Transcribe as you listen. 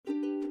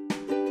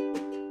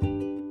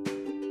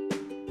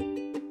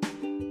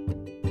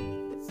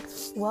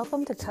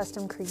Welcome to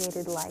Custom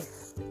Created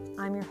Life.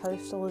 I'm your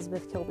host,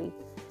 Elizabeth Kilby,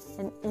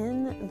 and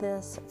in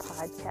this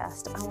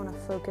podcast, I want to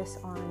focus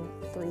on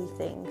three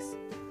things.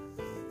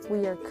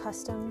 We are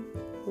custom,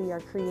 we are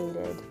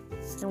created,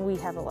 and we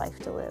have a life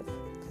to live.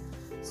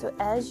 So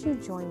as you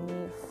join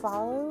me,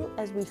 follow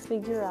as we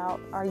figure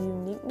out our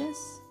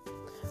uniqueness,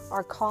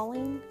 our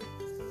calling,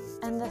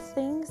 and the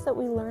things that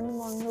we learn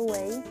along the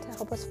way to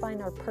help us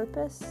find our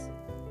purpose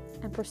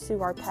and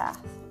pursue our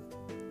path.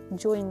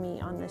 Join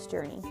me on this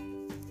journey.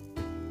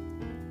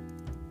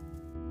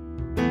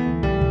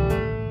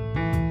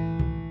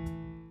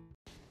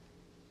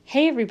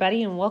 Hey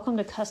everybody, and welcome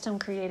to Custom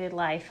Created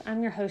Life.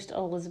 I'm your host,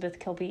 Elizabeth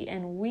Kilby,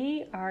 and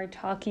we are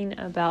talking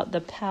about the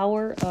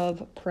power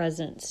of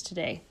presence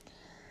today.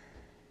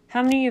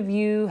 How many of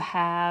you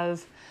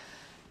have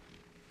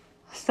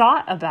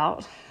thought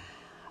about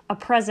a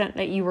present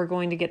that you were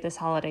going to get this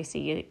holiday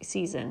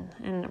season?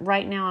 And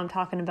right now I'm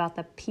talking about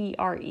the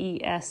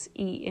presents,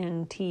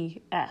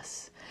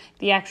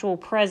 the actual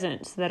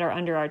presents that are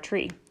under our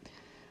tree.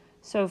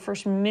 So for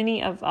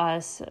many of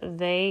us,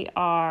 they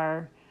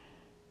are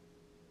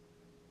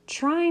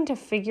trying to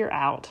figure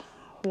out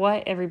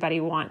what everybody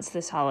wants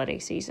this holiday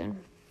season.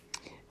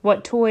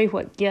 What toy,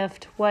 what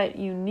gift, what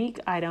unique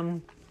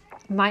item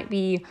might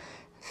be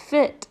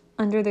fit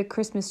under the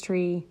Christmas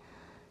tree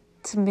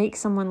to make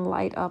someone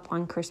light up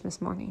on Christmas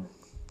morning.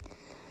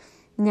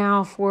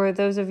 Now, for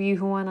those of you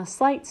who want a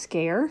slight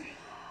scare,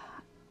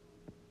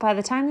 by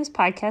the time this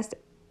podcast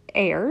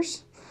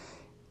airs,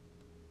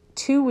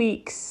 2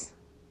 weeks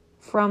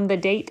from the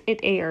date it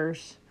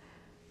airs,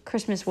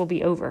 Christmas will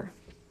be over.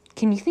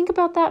 Can you think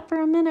about that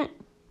for a minute?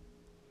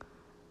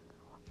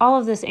 All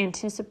of this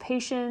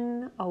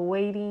anticipation,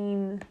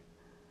 awaiting,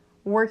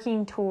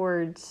 working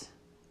towards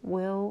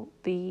will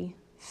be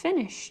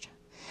finished.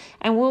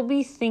 And we'll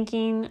be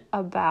thinking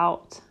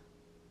about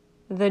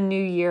the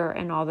new year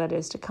and all that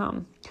is to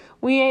come.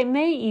 We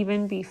may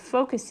even be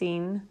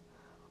focusing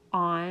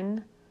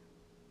on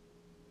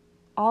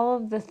all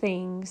of the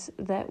things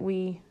that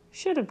we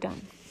should have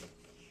done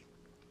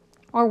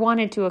or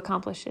wanted to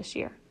accomplish this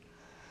year.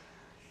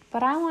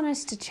 But I want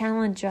us to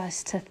challenge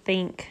us to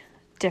think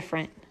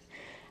different.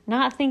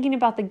 Not thinking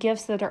about the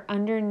gifts that are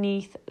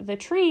underneath the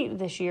tree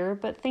this year,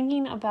 but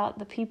thinking about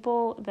the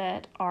people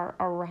that are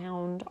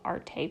around our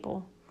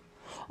table.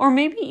 Or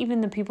maybe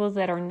even the people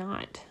that are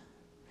not.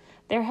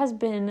 There has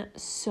been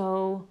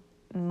so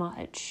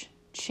much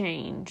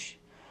change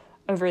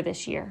over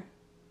this year.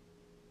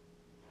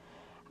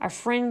 Our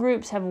friend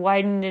groups have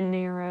widened and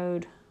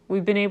narrowed.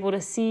 We've been able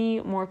to see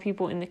more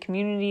people in the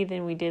community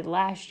than we did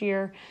last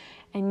year,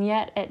 and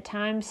yet at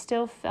times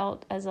still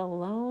felt as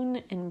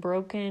alone and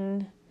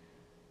broken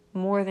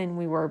more than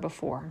we were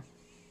before.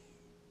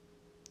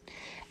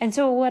 And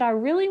so what I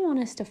really want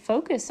us to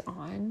focus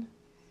on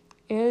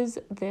is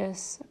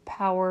this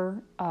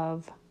power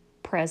of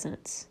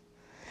presence.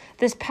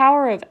 This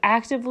power of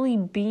actively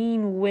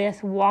being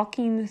with,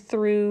 walking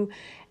through,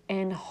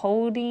 and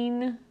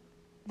holding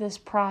this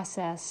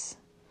process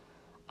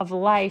of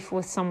life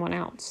with someone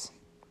else.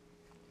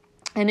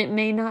 And it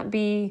may not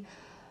be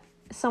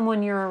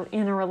someone you're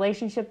in a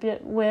relationship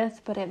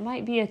with, but it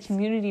might be a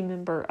community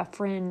member, a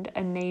friend,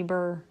 a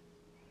neighbor,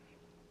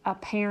 a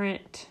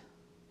parent,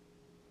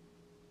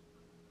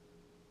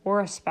 or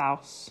a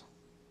spouse.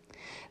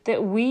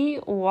 That we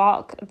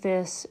walk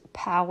this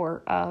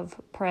power of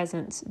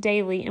presence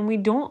daily, and we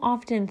don't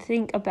often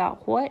think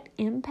about what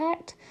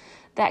impact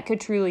that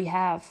could truly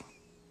have.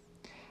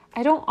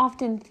 I don't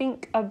often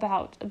think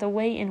about the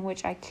way in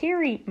which I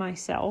carry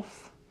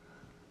myself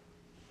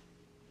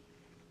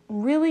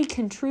really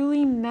can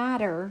truly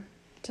matter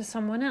to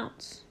someone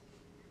else.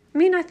 I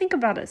mean, I think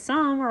about it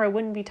some, or I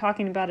wouldn't be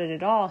talking about it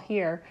at all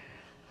here.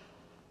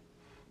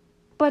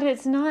 But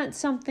it's not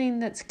something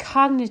that's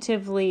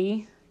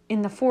cognitively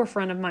in the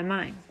forefront of my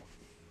mind.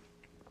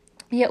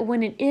 Yet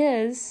when it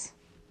is,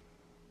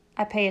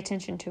 I pay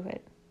attention to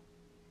it.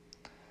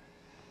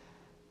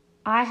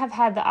 I have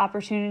had the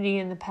opportunity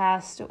in the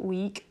past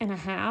week and a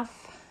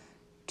half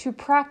to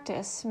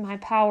practice my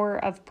power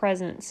of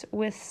presence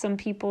with some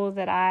people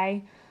that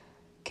I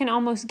can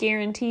almost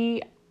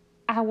guarantee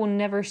I will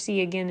never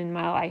see again in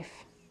my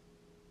life.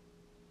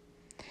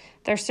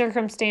 Their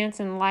circumstance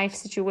and life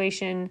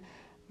situation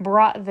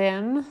brought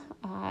them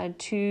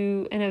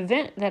to an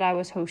event that I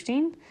was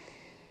hosting,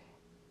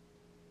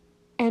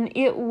 and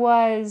it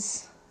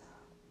was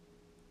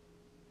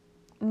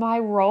my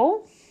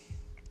role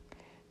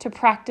to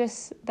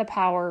practice the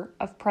power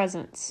of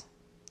presence.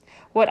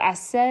 What I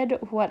said,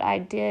 what I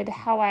did,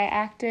 how I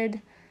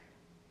acted,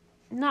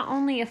 not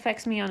only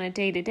affects me on a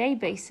day-to-day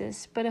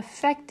basis, but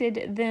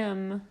affected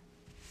them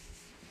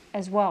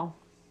as well.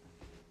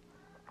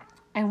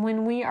 And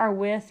when we are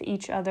with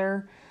each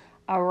other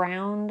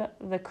around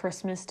the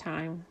Christmas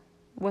time,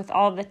 with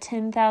all the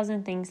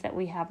 10,000 things that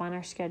we have on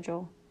our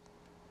schedule,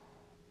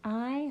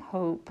 I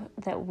hope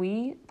that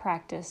we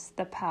practice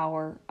the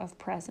power of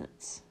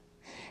presence,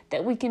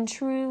 that we can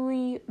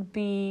truly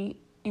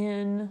be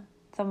in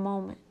the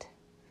moment,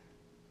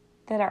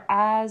 that our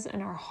eyes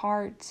and our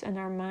hearts and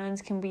our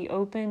minds can be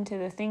open to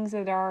the things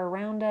that are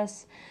around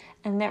us,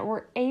 and that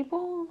we're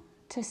able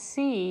to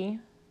see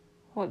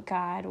what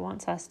God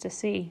wants us to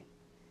see.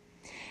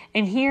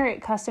 And here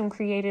at Custom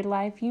Created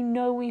Life,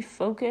 we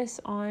focus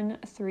on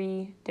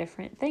 3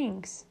 different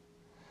things.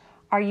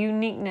 Our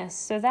uniqueness.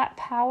 So that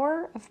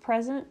power of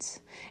presence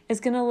is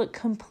going to look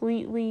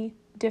completely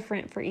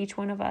different for each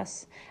one of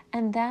us.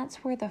 And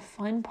that's where the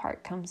fun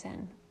part comes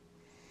in.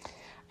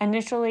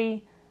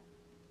 Initially,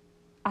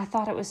 I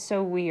thought it was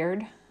so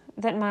weird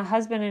that my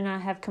husband and I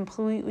have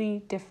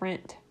completely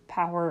different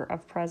power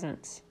of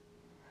presence.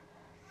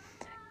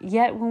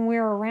 Yet when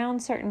we're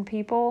around certain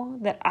people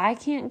that I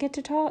can't get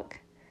to talk,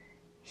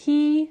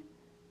 he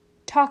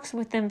talks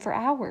with them for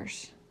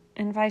hours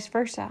and vice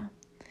versa.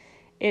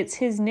 It's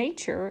his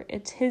nature,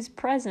 it's his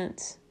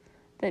presence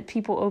that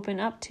people open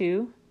up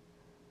to,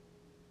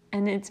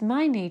 and it's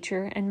my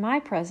nature and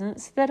my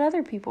presence that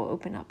other people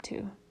open up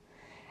to.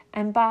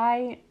 And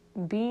by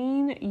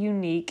being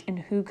unique in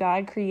who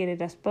God created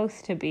us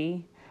both to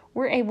be,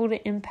 we're able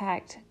to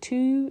impact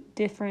 2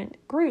 different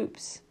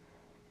groups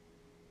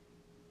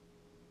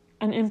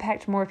and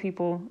impact more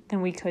people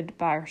than we could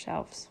by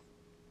ourselves.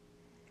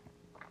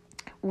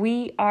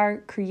 We are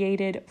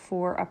created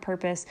for a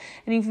purpose.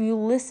 And if you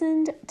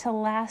listened to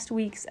last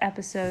week's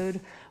episode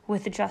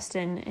with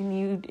Justin,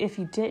 and if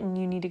you didn't,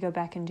 you need to go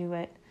back and do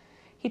it.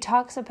 He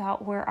talks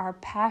about where our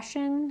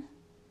passion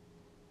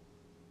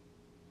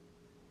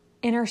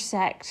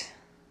intersect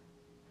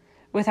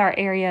with our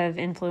area of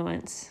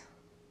influence.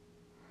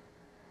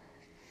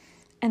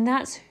 And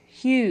that's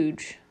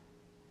huge.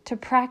 To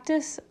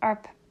practice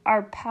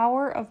our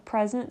power of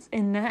presence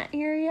in that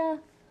area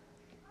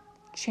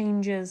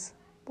changes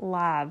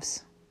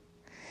lives.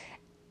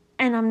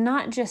 And I'm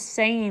not just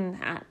saying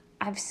that.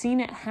 I've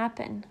seen it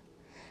happen.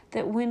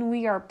 That when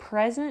we are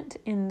present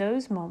in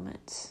those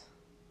moments,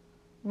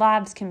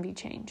 lives can be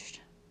changed.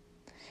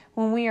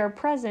 When we are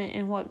present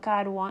in what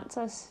God wants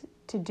us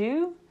to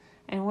do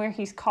and where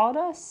He's called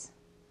us,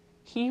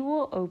 He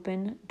will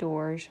open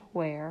doors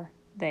where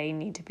they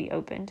need to be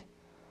opened.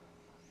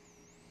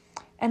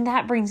 And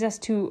that brings us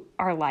to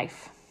our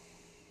life.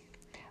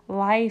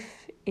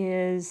 Life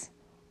is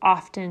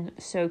often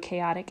so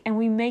chaotic, and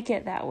we make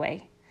it that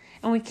way.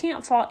 And we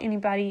can't fault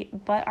anybody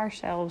but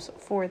ourselves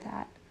for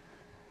that.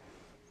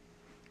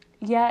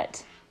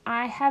 Yet,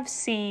 I have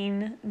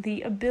seen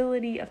the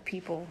ability of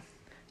people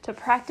to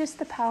practice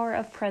the power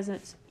of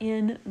presence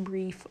in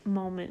brief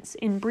moments,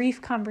 in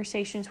brief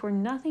conversations where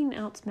nothing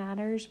else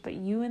matters but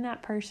you and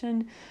that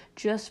person,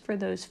 just for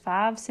those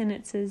 5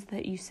 sentences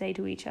that you say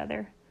to each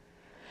other.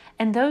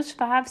 And those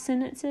 5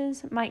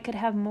 sentences could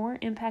have more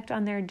impact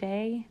on their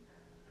day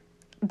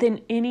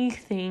than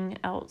anything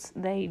else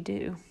they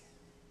do.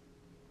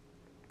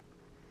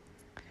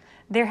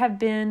 There have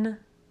been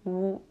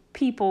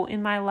people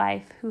in my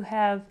life who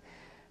have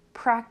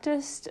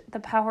practiced the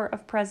power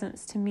of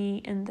presence to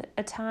me in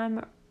a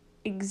time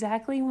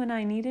exactly when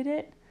I needed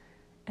it,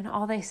 and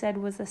all they said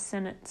was a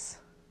sentence.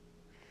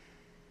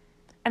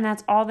 And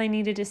that's all they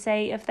needed to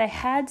say. If they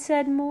had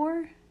said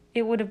more,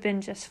 it would have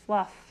been just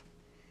fluff.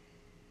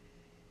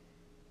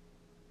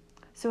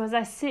 So as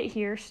I sit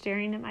here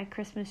staring at my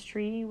Christmas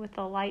tree with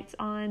the lights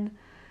on,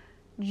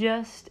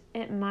 just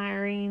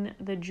admiring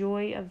the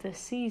joy of the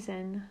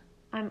season,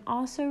 I'm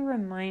also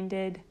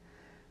reminded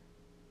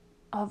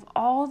of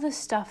all the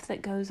stuff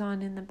that goes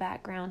on in the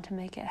background to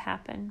make it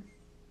happen.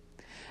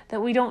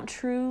 That we don't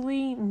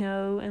truly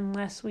know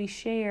unless we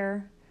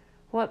share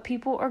what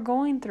people are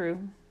going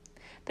through.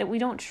 That we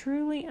don't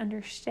truly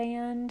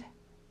understand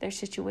their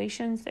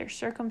situations, their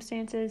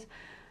circumstances,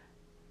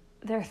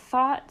 their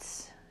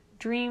thoughts,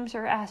 dreams,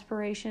 or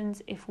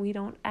aspirations if we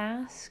don't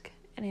ask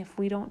and if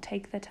we don't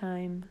take the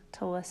time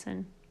to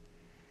listen.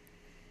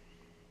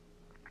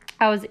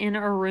 I was in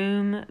a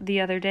room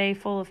the other day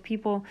full of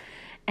people,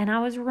 and I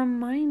was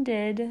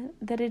reminded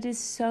that it is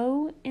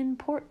so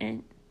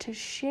important to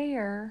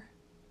share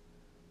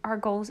our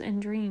goals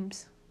and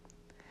dreams.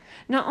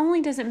 Not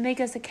only does it make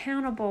us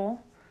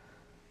accountable,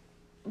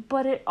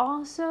 but it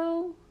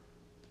also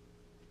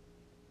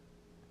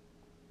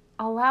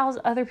allows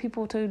other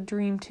people to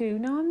dream too.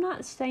 Now, I'm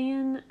not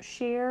saying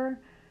share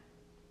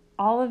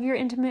all of your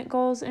intimate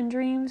goals and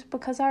dreams,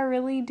 because I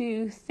really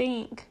do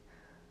think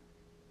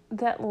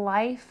that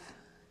life,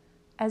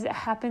 as it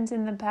happens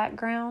in the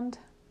background,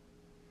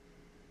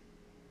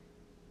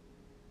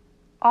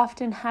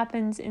 often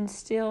happens in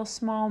still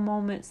small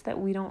moments that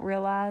we don't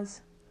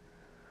realize.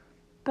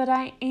 But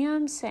I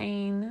am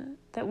saying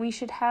that we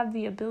should have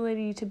the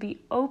ability to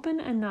be open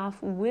enough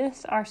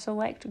with our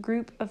select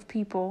group of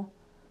people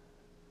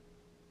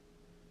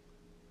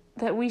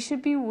that we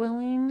should be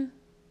willing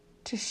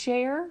to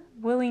share,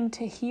 willing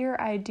to hear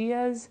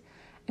ideas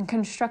and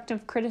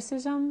constructive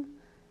criticism,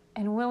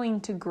 and willing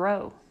to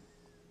grow.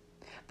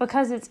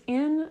 Because it's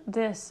in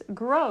this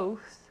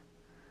growth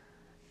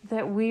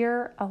that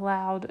we're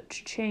allowed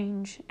to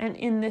change. And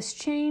in this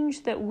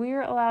change that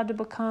we're allowed to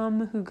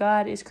become who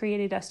God has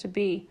created us to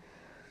be.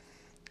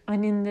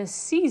 And in this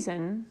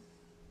season,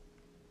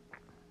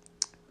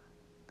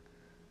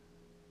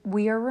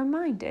 we are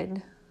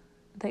reminded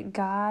that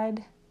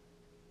God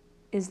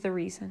is the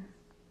reason.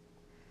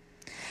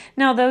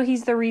 Now, though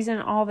He's the reason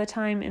all the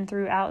time and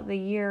throughout the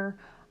year,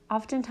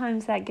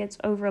 oftentimes that gets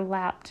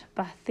overlapped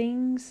by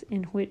things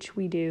in which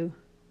we do.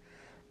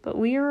 But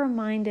we are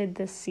reminded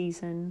this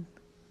season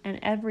and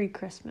every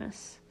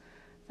Christmas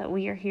that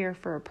we are here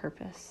for a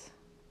purpose.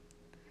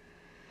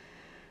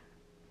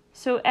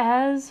 So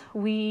as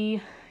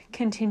we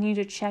continue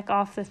to check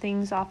off the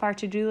things off our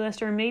to-do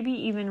list, or maybe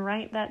even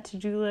write that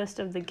to-do list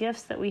of the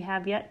gifts that we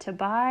have yet to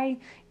buy,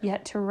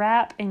 yet to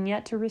wrap, and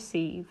yet to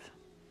receive,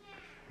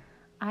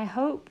 I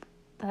hope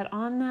that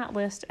on that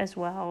list as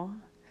well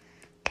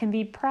can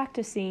be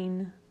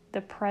practicing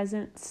the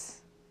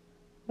presence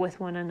with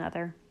one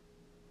another.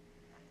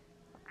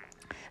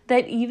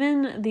 That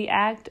even the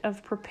act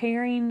of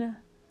preparing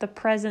the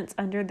presents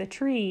under the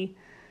tree,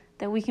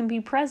 that we can be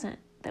present,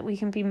 that we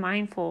can be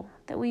mindful,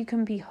 that we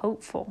can be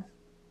hopeful.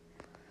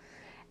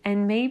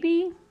 And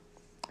maybe,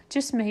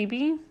 just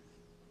maybe,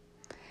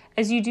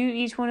 as you do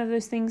each one of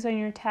those things on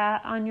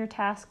your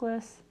task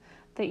list,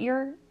 that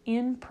you're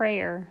in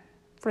prayer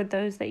for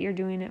those that you're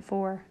doing it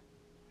for.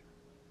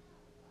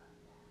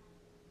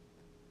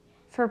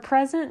 For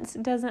presence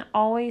doesn't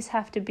always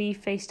have to be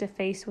face to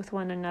face with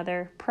one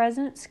another.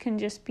 Presence can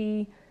just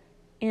be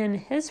in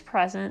His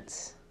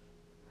presence,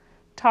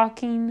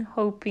 talking,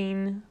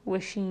 hoping,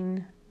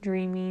 wishing,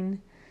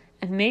 dreaming,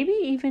 and maybe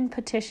even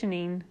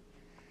petitioning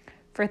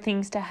for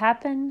things to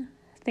happen,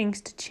 things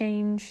to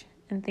change,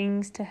 and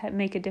things to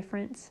make a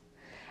difference.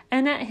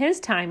 And at His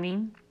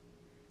timing,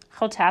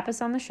 He'll tap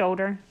us on the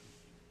shoulder,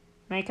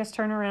 make us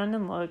turn around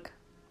and look,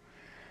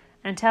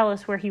 and tell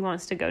us where He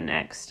wants to go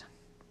next.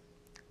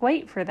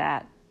 Wait for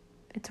that.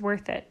 It's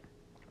worth it.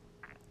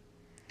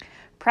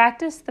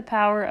 Practice the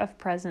power of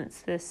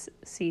presence this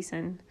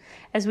season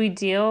as we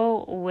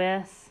deal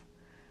with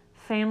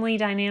family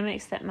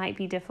dynamics that might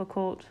be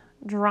difficult,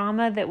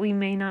 drama that we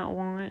may not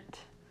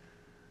want,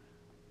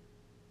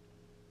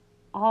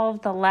 all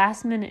of the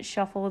last minute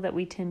shuffle that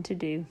we tend to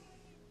do.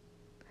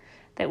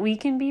 That we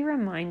can be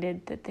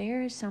reminded that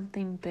there is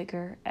something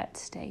bigger at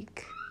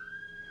stake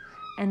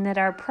and that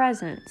our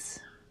presence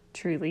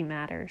truly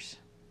matters.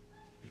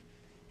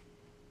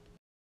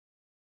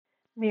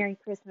 Merry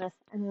Christmas.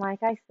 And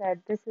like I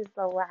said, this is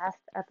the last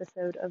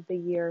episode of the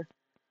year.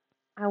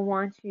 I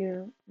want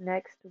you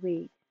next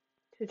week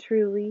to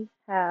truly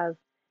have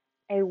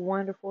a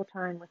wonderful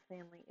time with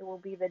family. It will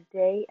be the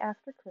day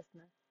after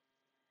Christmas.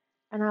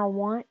 And I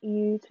want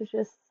you to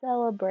just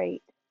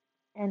celebrate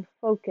and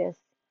focus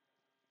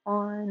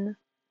on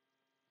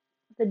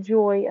the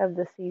joy of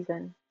the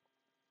season.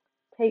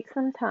 Take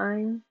some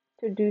time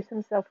to do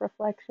some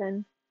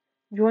self-reflection.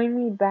 Join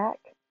me back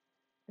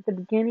at the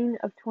beginning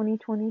of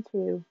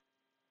 2022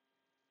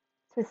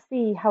 to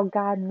see how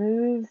God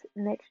moves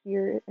next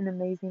year in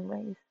amazing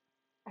ways.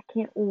 I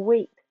can't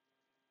wait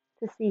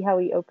to see how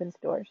He opens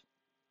doors.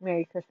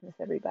 Merry Christmas,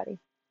 everybody.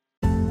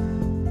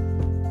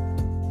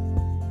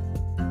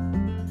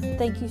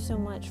 Thank you so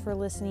much for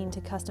listening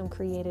to Custom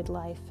Created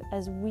Life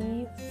as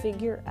we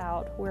figure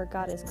out where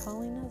God is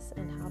calling us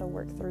and how to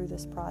work through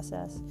this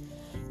process.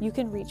 You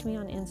can reach me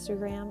on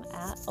Instagram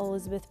at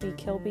Elizabeth B.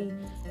 Kilby,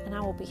 and I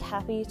will be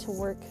happy to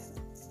work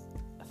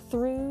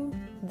through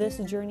this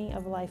journey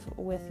of life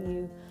with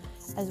you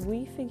as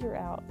we figure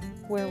out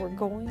where we're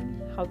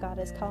going, how God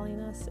is calling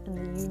us, and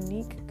the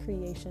unique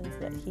creations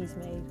that He's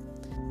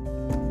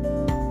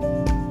made.